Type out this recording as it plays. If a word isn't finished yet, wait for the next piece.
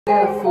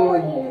there for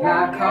you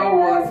like I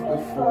was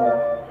before.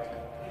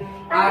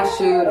 I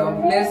should have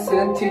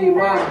listened to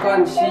my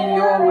gun, she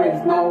always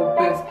know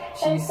best.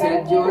 She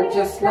said you're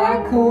just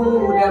like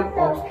who them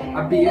ups.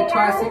 I'll be it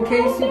twice in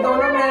case you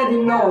don't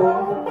already know.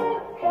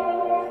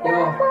 Yo,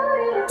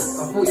 I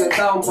thought you're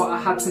down but I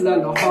had to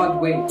learn the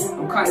hard way.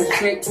 I'm cutting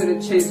straight to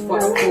the chase for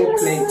the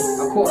foreplay.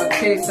 I caught a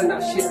case and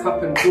that shit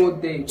happened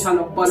broad day.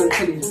 Tryna bun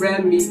until it's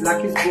rare meat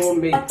like it's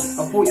gourmet. I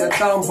thought you're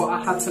down but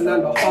I had to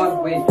learn the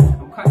hard way.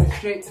 Cutting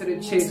straight to the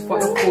chase for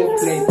the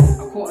foreplay.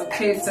 I caught a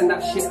case and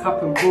that shit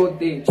happened broad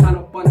day.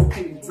 Tryna bun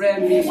until it's rare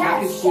meat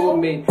like it's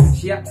gourmet.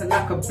 She acting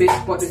like a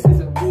bitch but this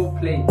isn't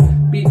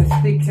roleplay. Beat the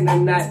stick in the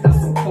night, that's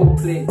some cold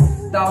play.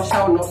 Thou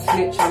shalt not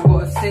snitch, I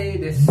gotta say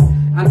this.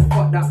 And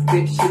fuck that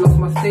bitch, she lost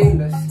my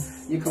stainless.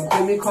 You can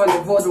call me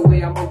carnivore the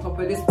way I'm on top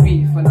of this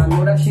beef. And I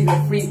know that she's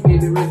a freak,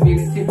 baby, reveal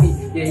it to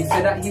me. Yeah, he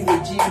said that he's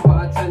a G, but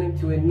I turned him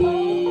to a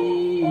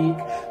neek.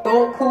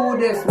 Don't call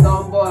this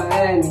number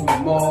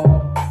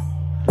anymore,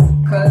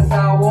 cause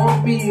I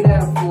won't be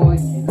there for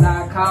you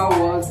like I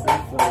was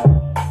before.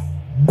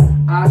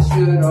 I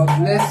should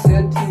have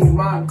listened to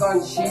my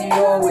gun, she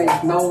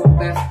always know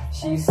best.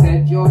 She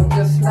said you're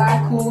just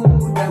like who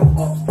them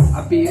ups.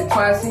 I'll be it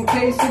twice in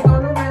case you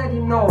don't already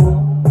know.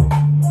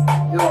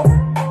 Yo,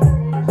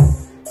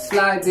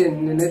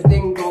 sliding in the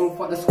ding dong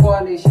for the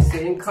squally. She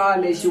saying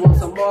Carly, she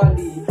wants a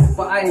Marley,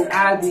 but I ain't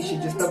Addy, she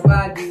just a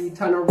baddie.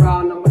 Turn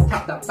around, I'ma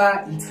tap that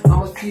batty.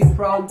 I'ma sleep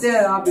round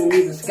there, I've been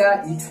leaving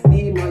scatty.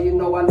 Nina, you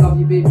know I love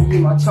you, baby, you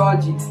my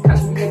chargy.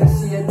 Catch me in the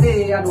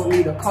CNA, I don't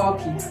need a car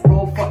key.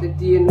 Bro, fuck the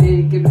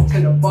DNA, give it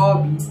to the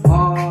Barbie.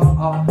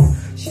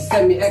 She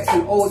sent me X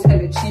and O's,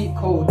 hella cheat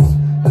codes.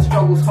 The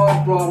struggle's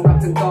hard, bro, I'm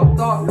rapping dark,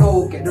 dark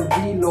low. Get the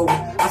reload,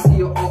 I see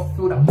you up,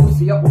 fill that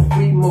pussy up with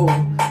free mode.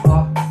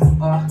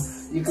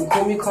 You can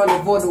call me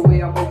carnivore the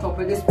way I'm on top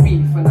of this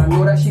beef. And I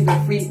know that she's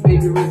a freak,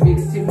 baby, reveal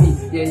it to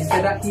me. Yeah, he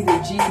said that he's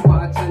a G,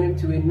 but I turned him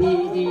to an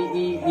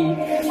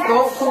E.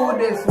 Don't call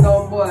this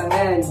number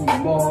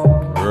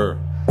anymore,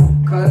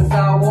 cause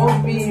I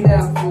won't be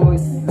there for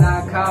you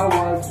like I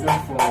was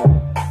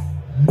before.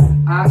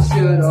 I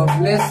should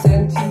have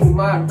listened to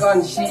my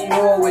gun, she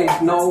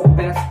always know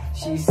best.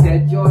 She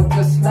said you're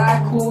just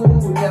like who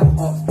them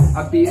ups.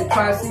 I'll be it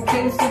twice in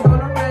case you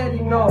don't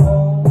already know.